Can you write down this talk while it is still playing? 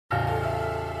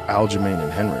Aljamain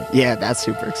and Henry. Yeah, that's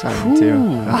super exciting too.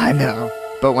 I know.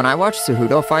 But when I watch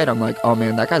Cejudo fight, I'm like, oh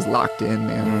man, that guy's locked in,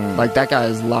 man. Like, that guy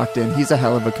is locked in. He's a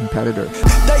hell of a competitor.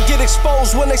 They get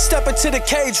exposed when they step into the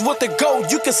cage with the GOAT.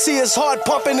 You can see his heart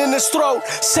pumping in his throat.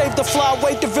 Saved the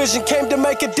flyweight division, came to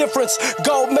make a difference.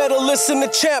 Gold medalist and the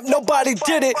champ, nobody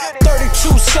did it.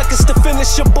 32 seconds to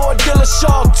finish your boy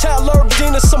Dillashaw. Tyler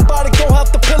Dina, somebody gon'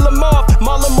 have to pill him off.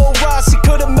 Marlon Moraes, he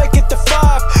couldn't make it to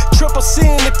 5. Triple C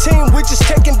in the team, we just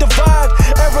taking divide.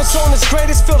 Arizona's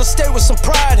greatest, feel to stay with some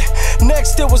pride.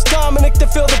 Next it was Dominic to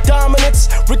feel the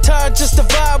dominance. Retired just to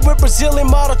vibe with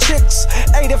Brazilian model chicks.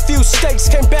 Ate a few steaks,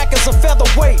 came back as a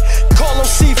featherweight. Call him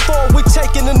C4, we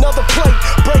taking another plate.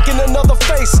 Breaking another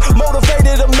face,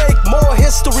 motivated to make more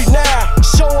history now.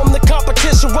 Show him the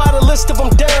competition, write a list of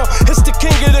them down. It's the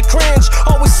king of the cringe,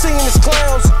 all we seeing is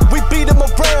clowns. We beat him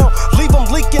around, leave him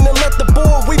leaking and let the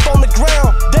board weep on the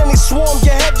ground. Then he swarm,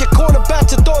 you had your corner about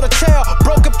to throw the towel.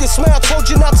 Broke up your smile, told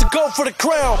you not to go for the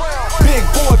crown. Big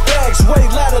boy bags, way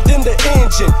louder than the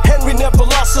engine. Henry never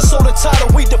lost us, so the title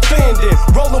we defended.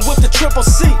 Rolling with the Triple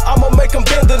C, I'ma make him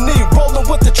bend the knee. Rolling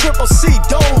with the Triple C,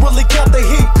 don't